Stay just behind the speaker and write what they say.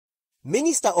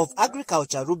Minister of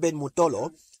Agriculture Ruben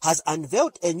Mutolo has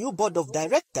unveiled a new board of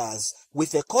directors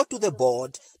with a call to the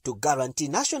board to guarantee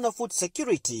national food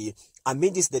security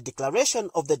amidst the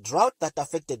declaration of the drought that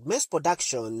affected maize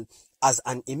production as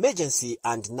an emergency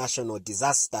and national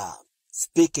disaster.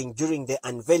 Speaking during the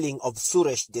unveiling of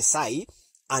Suresh Desai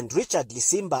and Richard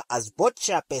Lisimba as board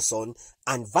chairperson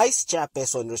and vice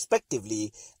chairperson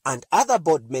respectively, and other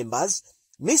board members,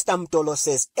 Mr. Mutolo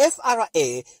says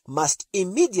FRA must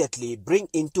immediately bring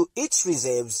into its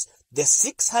reserves the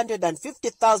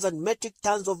 650,000 metric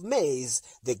tons of maize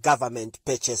the government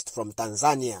purchased from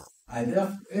Tanzania. I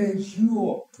therefore urge you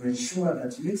all to ensure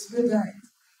that you expedite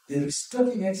the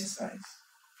restocking exercise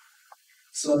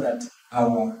so that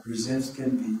our reserves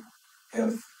can be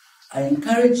healthy. I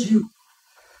encourage you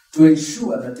to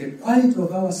ensure that the quality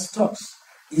of our stocks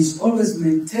is always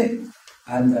maintained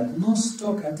and that no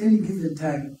stock at any given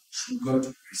time should go to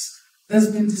risk.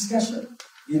 There's been discussion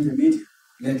in the media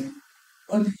lately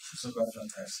on the issues of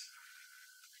aflatoxin.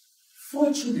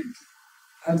 Fortunately,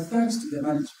 and thanks to the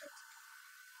management,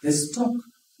 the stock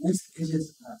which the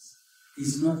agency has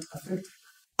is not affected.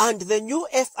 And the new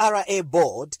FRA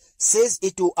board says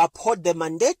it will uphold the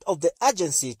mandate of the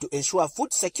agency to ensure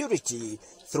food security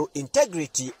through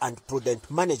integrity and prudent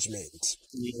management.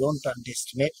 We don't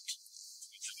underestimate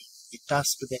the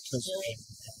task that has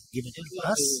been given to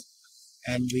us,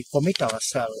 and we commit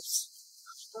ourselves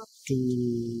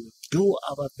to do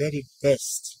our very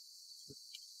best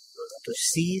to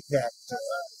see that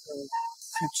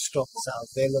food stocks are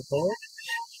available,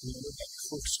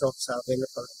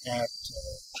 at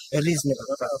a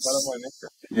reasonable price.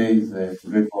 Today is a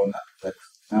great honor that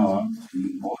now I'm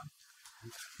being born.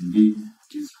 Indeed,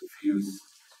 this fulfills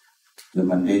the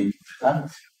mandate of the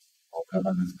Act for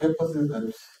governance purposes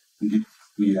that indeed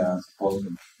we are supposed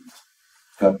to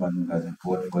govern as a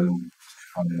board while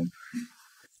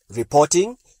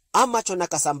Reporting, Amachona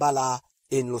Kasambala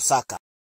in Lusaka.